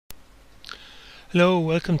Hello,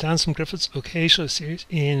 welcome to Anselm Griffith's occasional series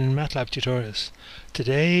in Matlab tutorials.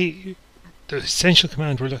 Today, the essential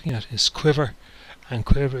command we're looking at is Quiver, and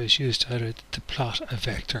Quiver is used either to plot a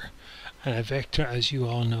vector. And a vector, as you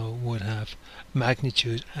all know, would have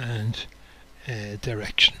magnitude and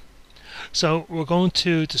direction. So we're going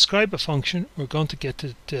to describe a function. We're going to get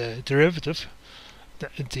the derivative, the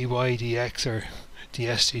dy dx, or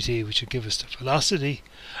dSdt, which will give us the velocity,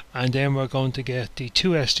 and then we're going to get the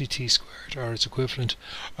 2sdt squared, or its equivalent,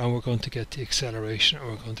 and we're going to get the acceleration,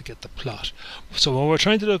 or we're going to get the plot. So what we're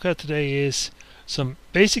trying to look at today is some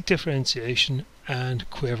basic differentiation and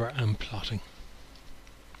Quiver and plotting.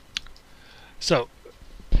 So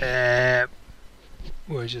I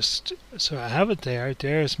have it there.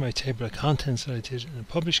 There's my table of contents that I did in the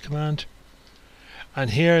publish command,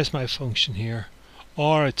 and here's my function here.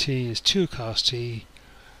 R of t is 2 cos t,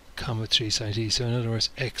 comma 3 sin t. So in other words,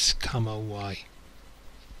 x comma y.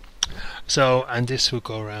 So, and this will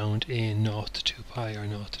go around in 0 to 2 pi, or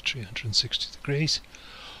 0 to 360 degrees.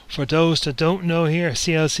 For those that don't know here,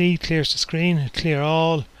 CLC clears the screen, clear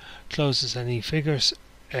all, closes any figures,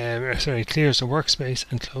 clears the workspace,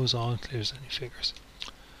 and close all clears any figures.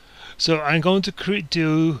 So I'm going to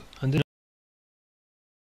do on the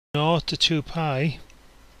 0 to 2 pi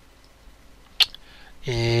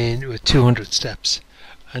with 200 steps,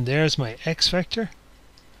 and there's my x vector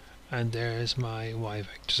and there's my y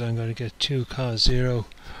vector. So I'm going to get 2 cos 0,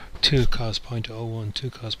 2 cos 0.01, 2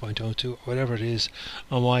 cos 0.02, whatever it is,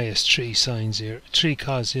 and y is 3 sin 0, 3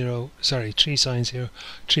 cos 0, 3 sin 0,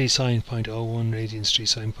 3 sin 0.01, radians 3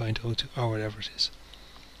 sin 0.02, or whatever it is.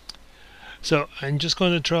 So I'm just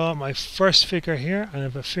going to draw my first figure here, and I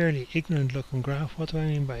have a fairly ignorant looking graph. What do I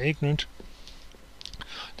mean by ignorant?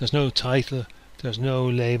 There's no title, there's no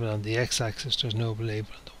label on the x-axis, there's no label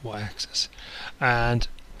on the y-axis, and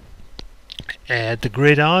the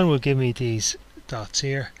grid on will give me these dots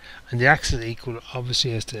here, and the axis equal,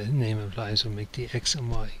 obviously as the name implies, will make the x and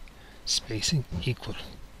y spacing equal.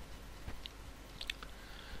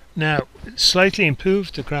 Now, slightly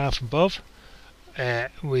improve the graph above.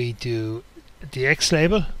 We do the x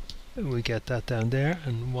label, we get that down there,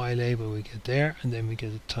 and y label we get there, and then we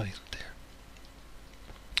get a title there.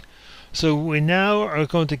 So we now are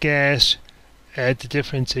going to get the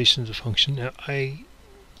differentiation of the function. Now,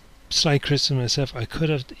 slight criticism myself, I could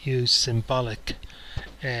have used symbolic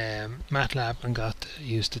Matlab and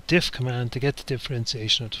used the diff command to get the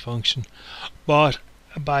differentiation of the function, but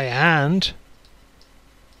by hand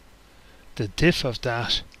the diff of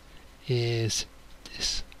that is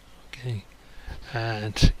this. Okay,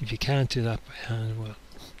 and if you can't do that by hand, well,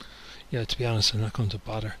 yeah, to be honest, I'm not going to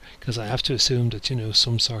bother, because I have to assume that you know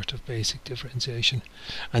some sort of basic differentiation,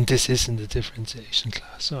 and this isn't the differentiation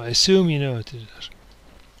class, so I assume you know how to do that.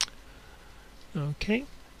 Okay,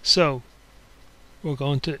 so we're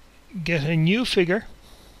going to get a new figure.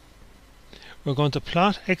 We're going to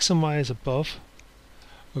plot x and y as above.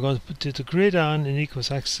 We're going to put the grid on in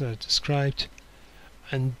equals axis as described,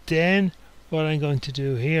 and then what I'm going to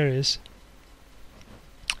do here is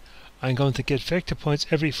I'm going to get vector points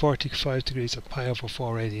every 45 degrees of pi over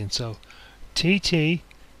 4 radians. So tt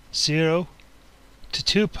 0 to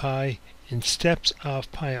 2 pi in steps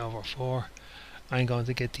of pi over 4. I'm going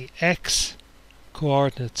to get the x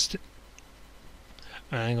coordinates,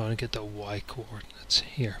 and I'm going to get the y coordinates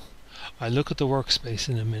here. I'll look at the workspace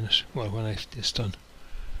in a minute, well, when I've this done.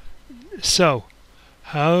 So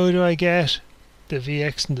how do I get the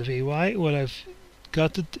Vx and the Vy? Well, I've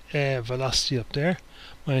got the velocity up there,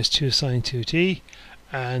 minus 2 sin 2t,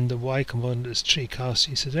 and the y component is 3 cos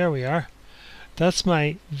t. So there we are. That's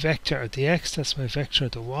my vector at the x, that's my vector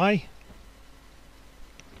at the y.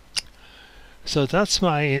 So that's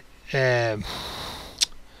my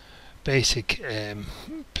basic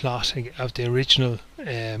plot of the original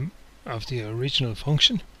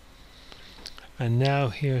function. And now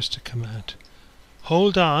here's the command.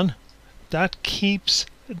 Hold on. That keeps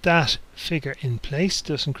that figure in place,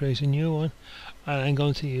 doesn't create a new one, and I'm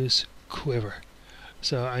going to use Quiver.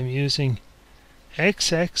 So I'm using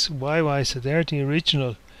xx, yy, so they're the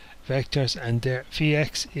original vectors, and their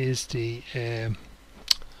vx is the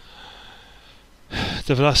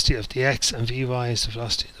velocity of the x, and vy is the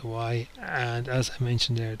velocity of the y, and as I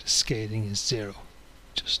mentioned there, the scaling is 0,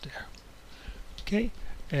 just there. Okay,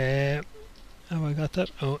 have I got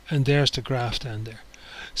that? Oh, and there's the graph down there.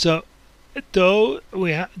 So though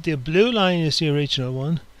the blue line is the original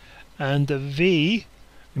one, and the v,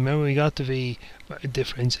 remember we got the v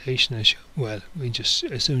differentiation issue, well, we just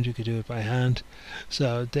assumed you could do it by hand.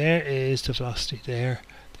 So there is the velocity there,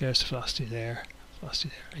 there's the velocity there,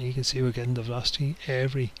 and you can see we're getting the velocity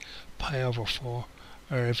every pi over 4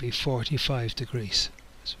 or every 45 degrees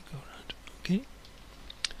as we go around. Okay.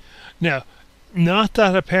 Now, not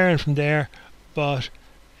that apparent from there, but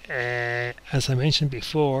as I mentioned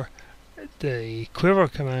before, the Quiver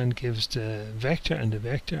command gives the vector, and the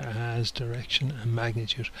vector has direction and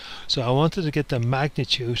magnitude. So I wanted to get the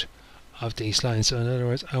magnitude of these lines. So in other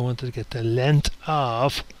words, I wanted to get the length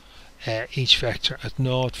of each vector at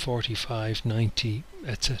 0, 45, 90,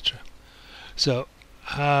 etc. So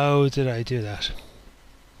how did I do that?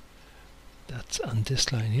 That's on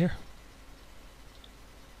this line here.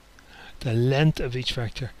 The length of each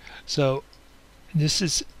vector. So this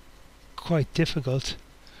is quite difficult.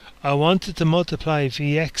 I wanted to multiply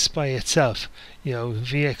Vx by itself, you know,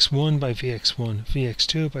 Vx1 by Vx1,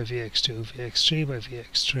 Vx2 by Vx2, Vx3 by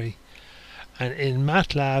Vx3. And in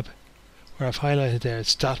Matlab, where I've highlighted there,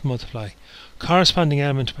 it's dot multiply. Corresponding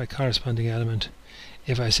element by corresponding element.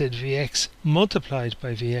 If I said Vx multiplied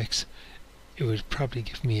by Vx, it would probably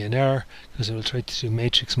give me an error, because it will try to do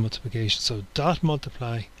matrix multiplication. So dot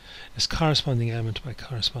multiply is corresponding element by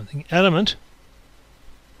corresponding element.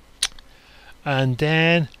 And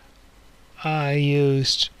then I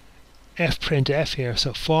used fprintf here,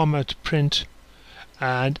 so format print,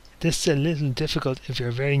 and this is a little difficult if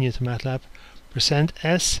you're very new to Matlab.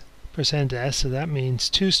 %s, so that means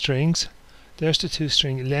two strings. There's the two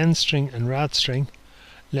string, len string and rad string.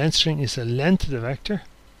 Len string is the length of the vector.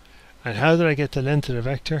 And how did I get the length of the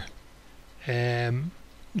vector? Len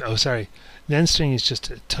string is just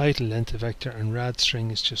the title length of vector, and rad string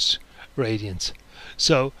is just radians.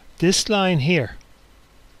 So this line here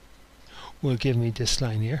will give me this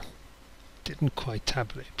line here. Didn't quite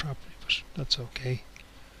tabulate properly, but that's okay.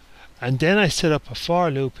 And then I set up a for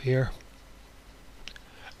loop here,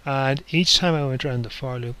 and each time I went around the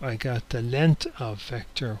for loop I got the length of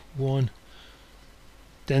vector 1,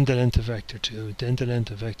 then the length of vector 2, then the length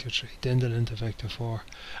of vector 3, then the length of vector 4,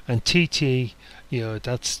 and tt, you know,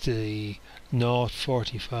 that's the 0,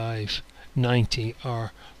 45, 90,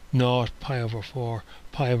 or 0, pi over 4,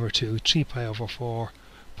 pi over 2, 3 pi over 4,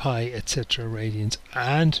 pi, etc. radians.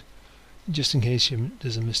 And just in case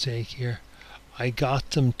there's a mistake here, I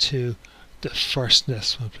got them to the first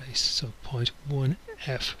decimal place, so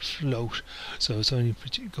 0.1f float. So it's only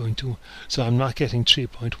going to, so I'm not getting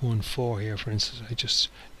 3.14 here, for instance. I just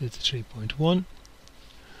did the 3.1.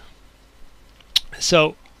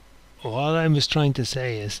 So what I was trying to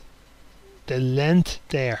say is the length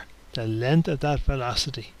there, the length of that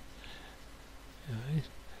velocity, right,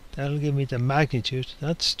 that'll give me the magnitude.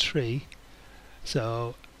 That's 3.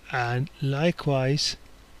 So, and likewise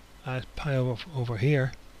at pi over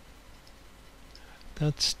here,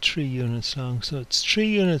 that's 3 units long. So it's 3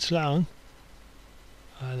 units long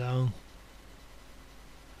along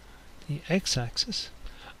the x-axis,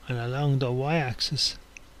 and along the y-axis,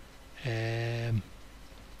 there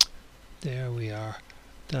we are,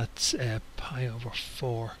 that's pi over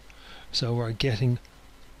 4. So we're getting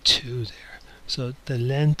 2 there. So the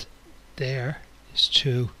length there is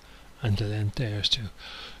 2, and the length there is 2.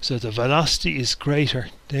 So the velocity is greater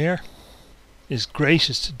there, is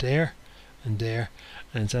greatest there, and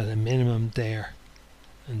it's at a minimum there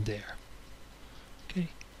and there. Okay.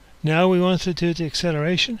 Now we want to do the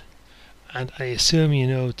acceleration, and I assume you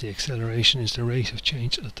know the acceleration is the rate of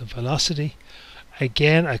change of the velocity.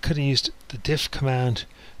 Again, I could have used the diff command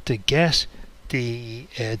to get the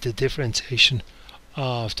differentiation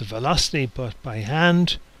of the velocity, but by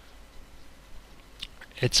hand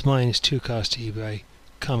it's minus 2 cos t by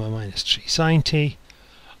comma minus 3 sin t.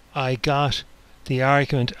 I got the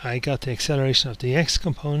argument, I got the acceleration of the x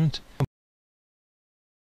component,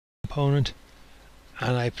 and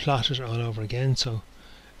I plot it all over again. So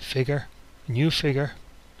figure, new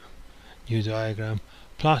diagram,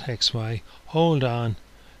 plot xy, hold on,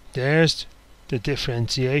 there's the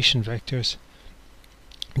differentiation vectors,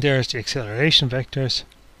 there's the acceleration vectors,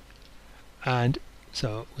 and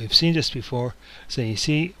so we've seen this before. So you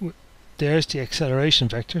see there's the acceleration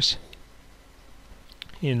vectors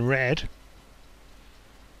in red.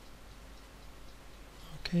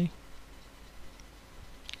 Okay,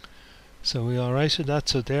 so we all right with that.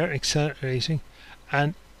 So they're accelerating,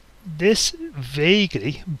 and this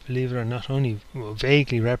vaguely, believe it or not, only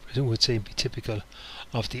vaguely would say be typical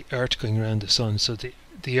of the Earth going around the Sun. So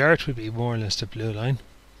the Earth would be more or less the blue line.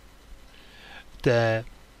 The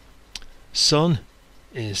Sun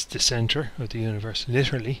is the center of the universe,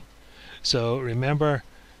 literally. So remember,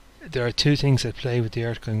 there are two things at play with the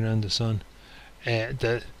Earth going around the Sun.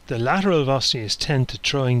 The lateral velocity is 10 to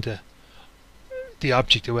throwing the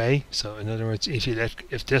object away. So in other words,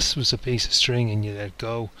 if this was a piece of string and you let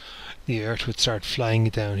go, the Earth would start flying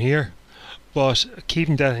down here. but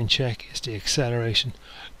keeping that in check is the acceleration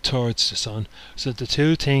towards the sun. So the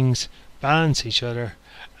two things balance each other,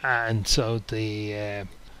 and so the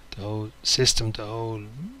whole system, the whole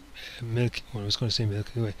I was going to say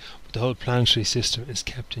Milky Way, but the whole planetary system is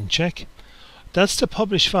kept in check. That's the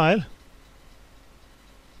published file.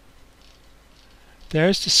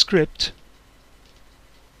 There's the script.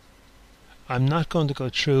 I'm not going to go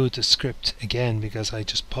through the script again because I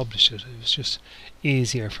just published it. It was just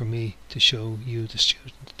easier for me to show you, the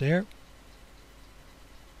student, there.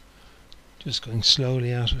 Just going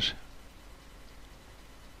slowly at it.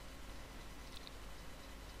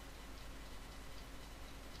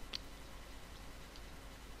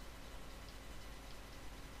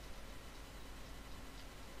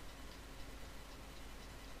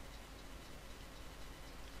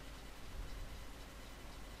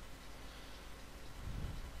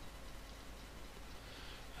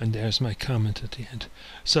 And there's my comment at the end.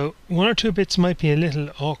 So one or two bits might be a little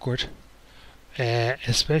awkward,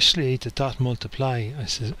 especially the dot multiply, I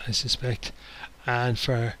suspect, and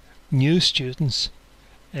for new students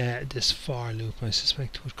this for loop, I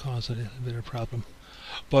suspect, would cause a little bit of problem.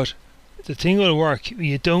 But the thing will work.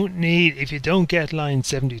 You don't need, if you don't get line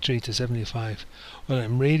 73 to 75, what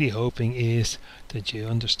I'm really hoping is that you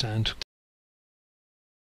understand.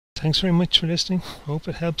 Thanks very much for listening. Hope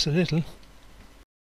it helps a little.